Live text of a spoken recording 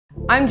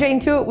I'm Jane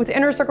Tuitt with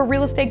Inner Circle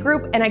Real Estate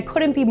Group, and I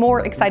couldn't be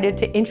more excited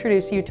to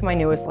introduce you to my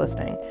newest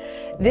listing.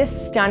 This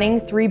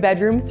stunning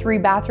 3-bedroom,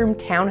 3-bathroom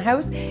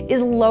townhouse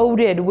is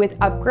loaded with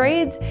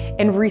upgrades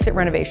and recent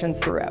renovations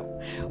throughout.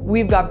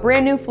 We've got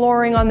brand new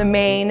flooring on the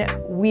main,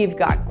 we've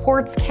got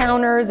quartz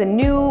counters, a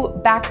new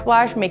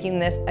backsplash making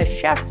this a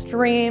chef's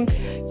dream,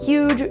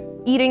 huge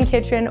eating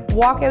kitchen,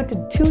 walkout to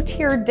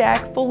 2-tiered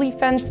deck, fully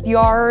fenced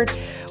yard.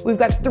 We've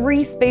got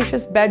 3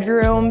 spacious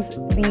bedrooms.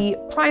 The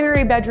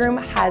primary bedroom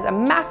has a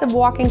massive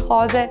walk-in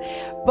closet.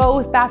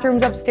 Both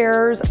bathrooms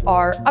upstairs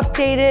are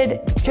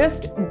updated,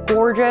 just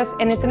gorgeous,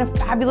 and it's in a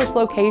fabulous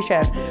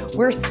location.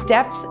 We're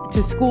steps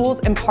to schools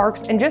and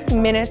parks and just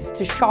minutes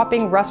to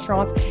shopping,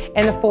 restaurants,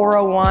 and the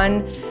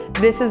 401.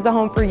 This is the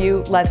home for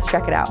you. Let's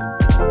check it out.